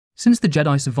Since the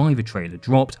Jedi Survivor trailer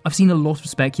dropped, I've seen a lot of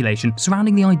speculation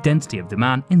surrounding the identity of the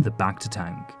man in the bacta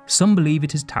tank. Some believe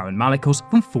it is Taron Malicos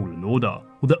from Fallen Order,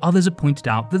 although others have pointed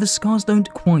out that the scars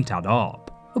don't quite add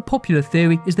up. A popular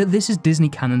theory is that this is Disney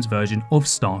Canon's version of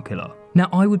Starkiller. Now,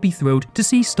 I would be thrilled to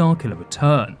see Starkiller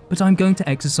return, but I'm going to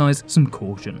exercise some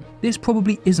caution. This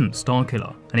probably isn't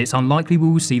Starkiller, and it's unlikely we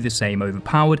will see the same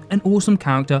overpowered and awesome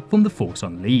character from The Force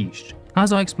Unleashed.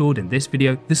 As I explored in this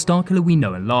video, the Starkiller we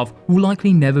know and love will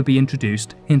likely never be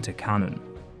introduced into canon.